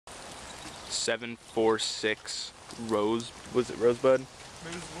746 Rosebud?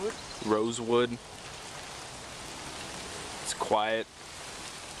 Rosewood. It's quiet,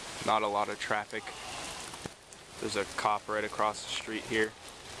 not a lot of traffic. There's a cop right across the street here.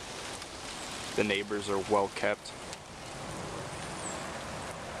 The neighbors are well kept.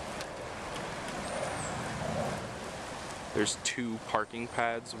 There's 2 parking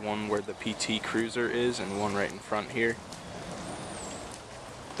pads, one where the PT Cruiser is and one right in front here.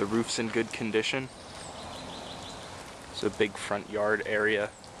 The roof's in good condition. It's a big front yard area.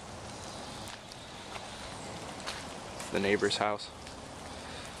 The neighbor's house.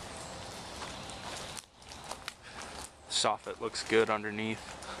 Soffit looks good underneath.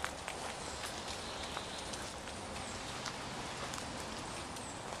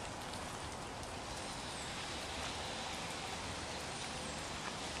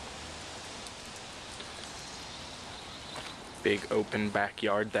 Big open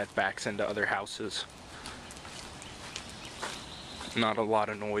backyard that backs into other houses. Not a lot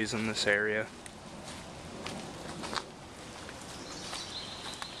of noise in this area.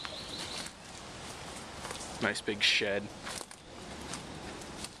 Nice big shed.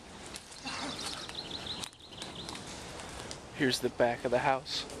 Here's the back of the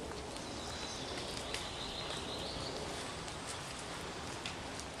house.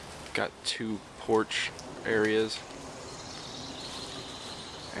 Got 2 porch areas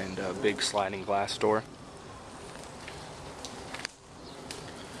and a big sliding glass door.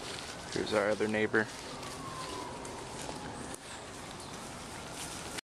 Here's our other neighbor.